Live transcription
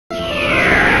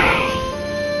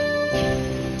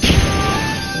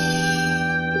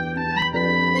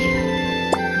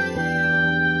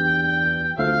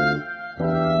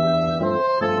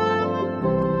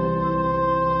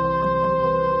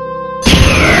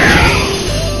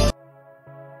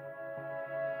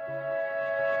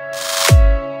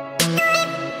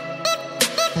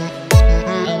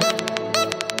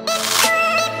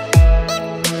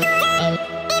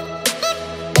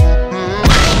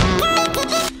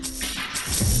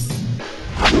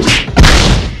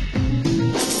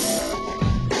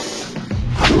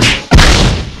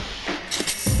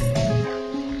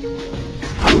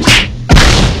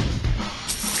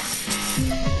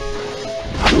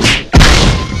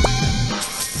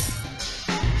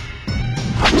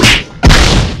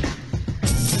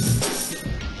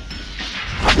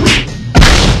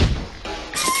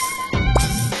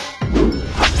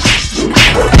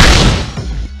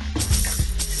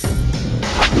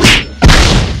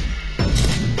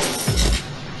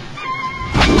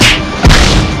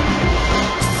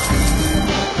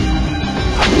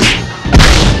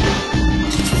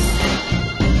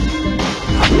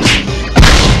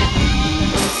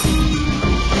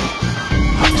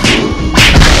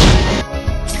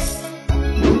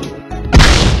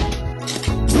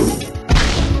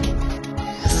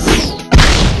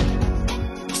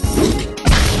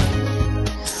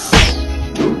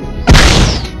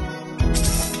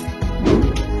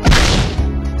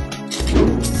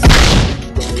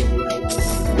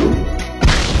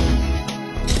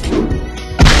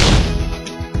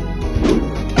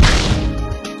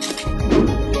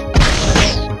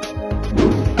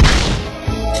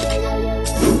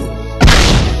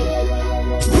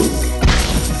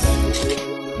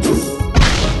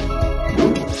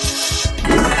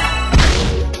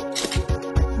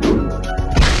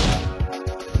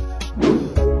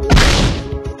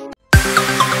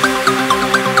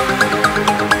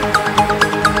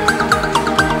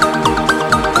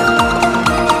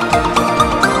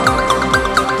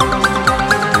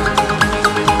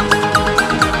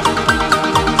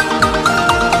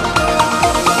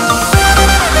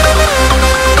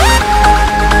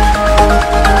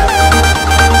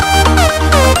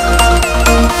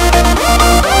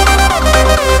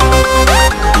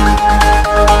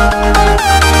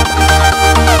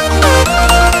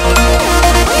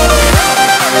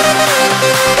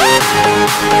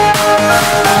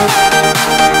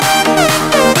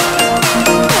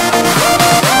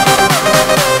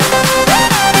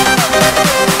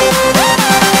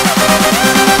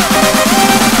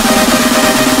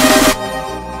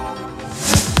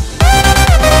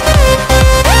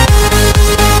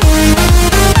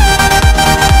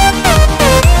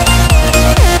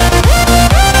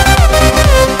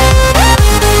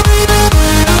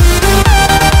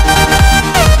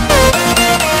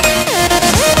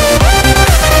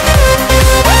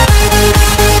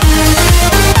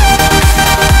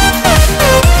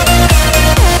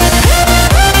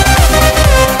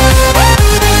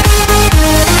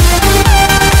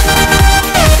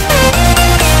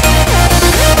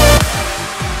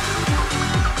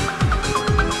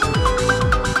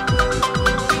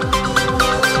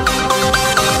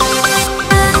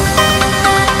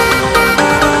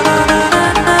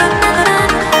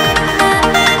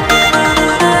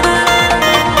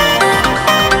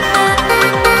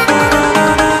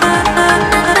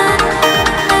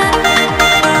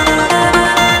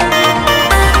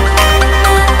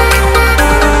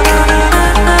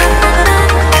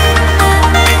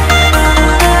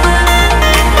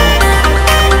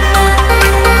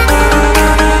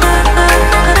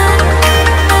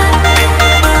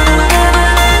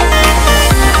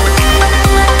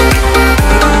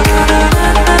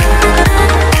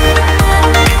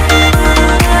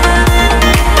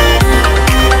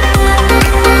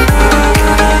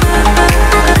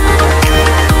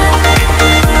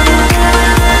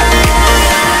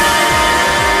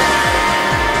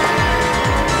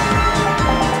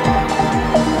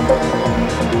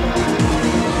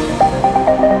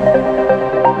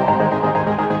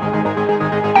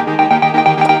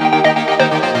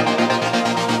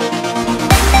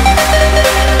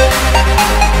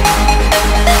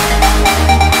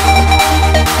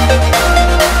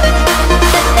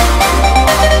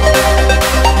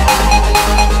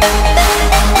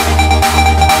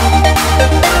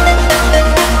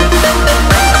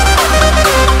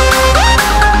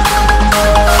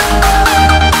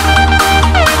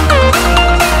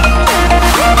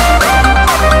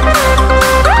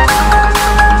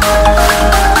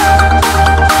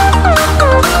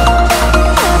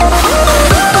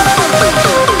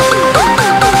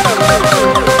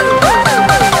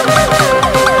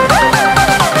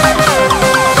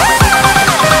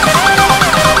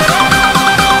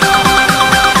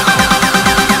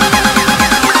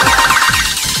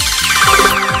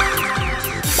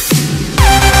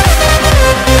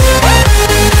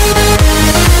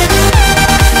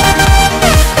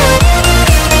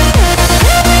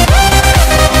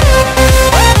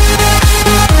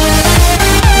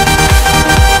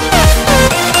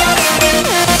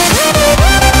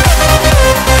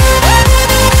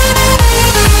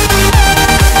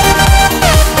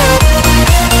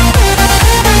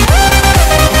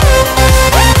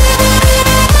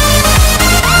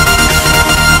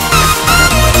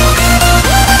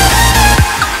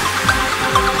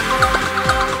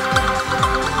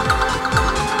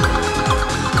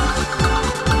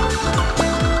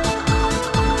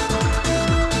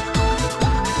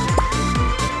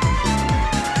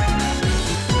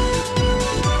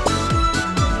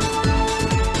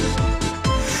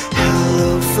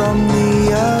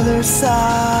other side.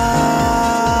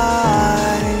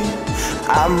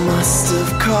 I must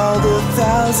have called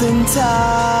 1,000 times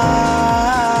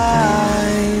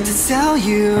to tell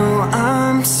you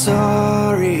I'm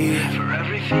sorry for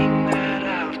everything that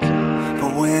I've done,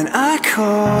 but when I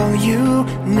call you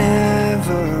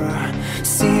never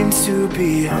seem to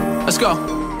be home. Let's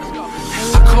go.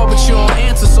 I call but you don't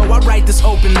answer, so I write this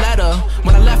open letter.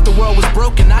 When I left, the world was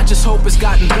broken, I just hope it's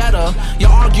gotten better.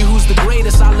 Y'all argue who's the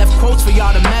greatest, I left quotes for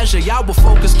y'all to measure. Y'all were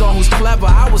focused on who's clever,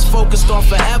 I was focused on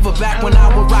forever. Back when I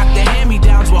would rock the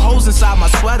hand-me-downs with holes inside my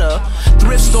sweater.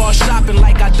 Thrift store shopping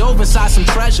like I dove inside some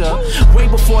treasure. Way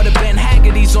before the Ben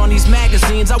Haggerty's on these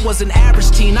magazines, I was an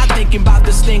average teen, not thinking about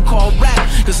this thing called rap.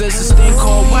 Cause there's this thing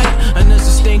called white, and there's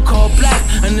this thing called black,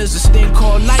 and there's this thing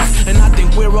called life, and I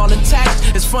think we're all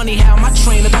attached. It's funny how my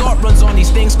train of thought runs on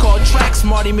these things called tracks.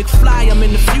 Marty McFly, I'm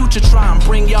in the future, try and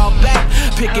bring y'all back.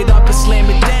 Pick it up and slam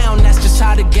it down, that's just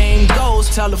how the game goes.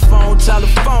 Telephone,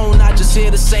 telephone, I just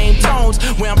hear the same tones.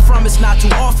 Where I'm from, it's not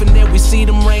too often that we see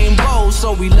them rainbows.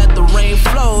 So we let the rain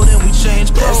flow, then we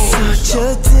change clothes. There's such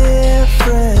a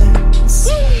difference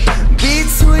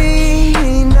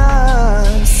between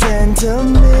us and a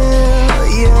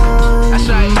million That's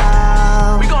right.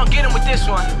 miles. We gon' get him with this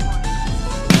one.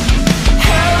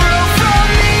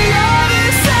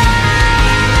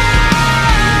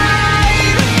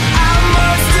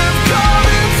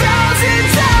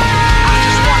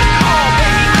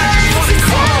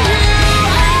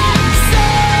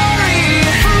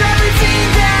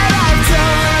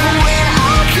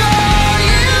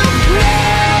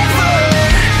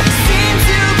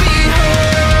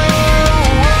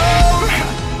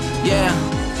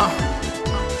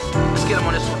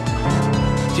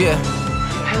 Yeah.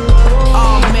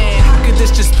 Oh man, how could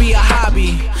this just be a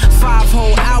hobby? 5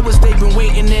 whole hours they've been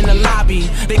waiting in the lobby.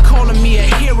 They calling me a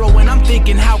hero and I'm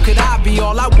thinking how could I be?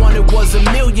 All I wanted was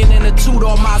 $1 million and a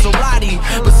 2-door Maserati.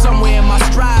 But somewhere in my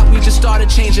stride we just started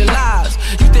changing lives.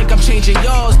 You think I'm changing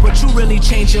yours, but you really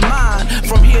changing mine.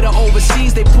 From here to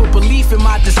overseas they put belief in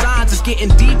my designs. It's getting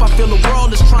deep, I feel the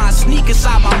world is trying to sneak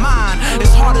inside my mind.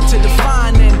 It's harder to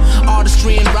define than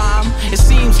artistry and rhyme. It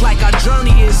seems like our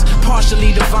journey is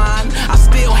partially divine. I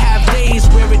still have days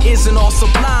where it isn't all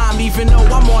sublime. Even though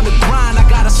I'm on the grind, I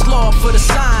gotta slow up for the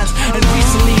signs. And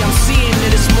recently I'm seeing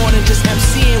that it's more than just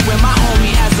MCing. Where my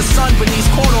homie has the sun beneath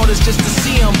court orders just to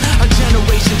see him. A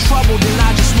generation troubled and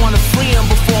I just wanna free him.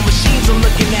 Before machines are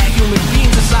looking at human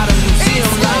beings inside a museum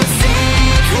like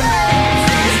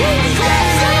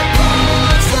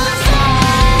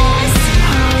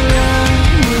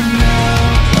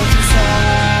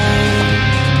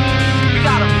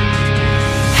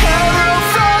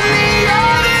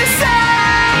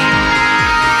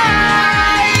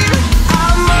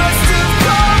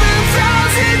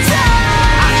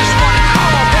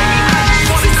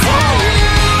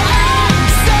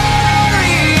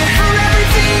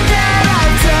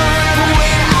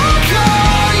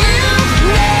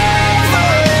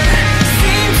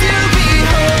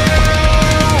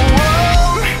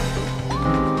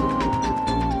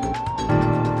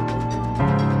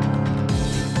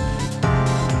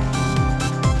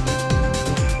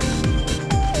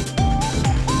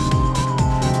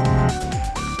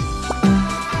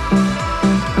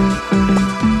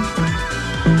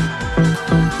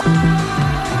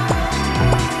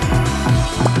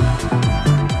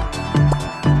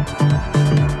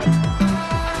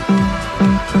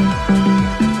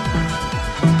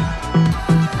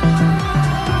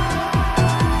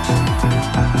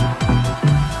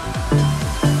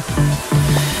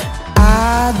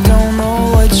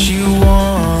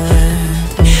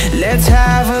let's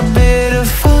have a bit of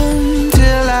fun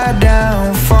till I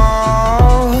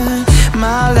downfall.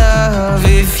 My love,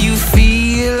 if you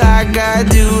feel like I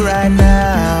do right now,